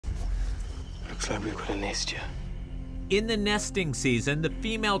Looks like we've got a nest here. In the nesting season, the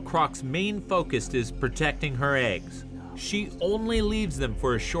female croc's main focus is protecting her eggs. She only leaves them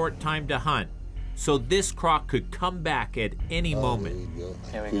for a short time to hunt, so this croc could come back at any moment.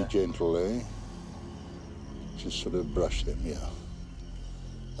 There you go. Be gentle, eh? Just sort of brush them, yeah.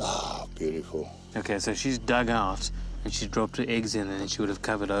 Ah, beautiful. Okay, so she's dug out and she's dropped her eggs in and then she would have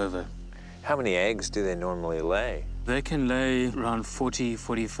covered over. How many eggs do they normally lay? They can lay around 40,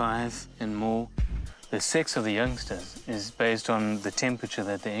 45 and more. The sex of the youngsters is based on the temperature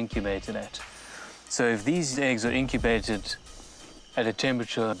that they're incubated at. So if these eggs are incubated at a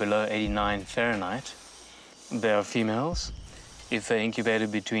temperature below 89 Fahrenheit, they are females. If they're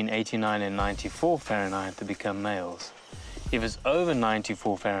incubated between 89 and 94 Fahrenheit, they become males. If it's over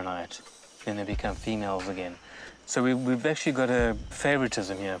 94 Fahrenheit, then they become females again. So we've actually got a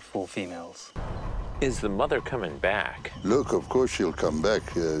favoritism here for females. Is the mother coming back? Look, of course she'll come back.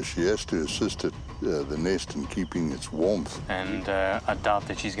 She has to assist at the nest in keeping its warmth. And I doubt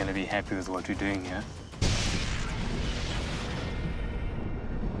that she's going to be happy with what we're doing here.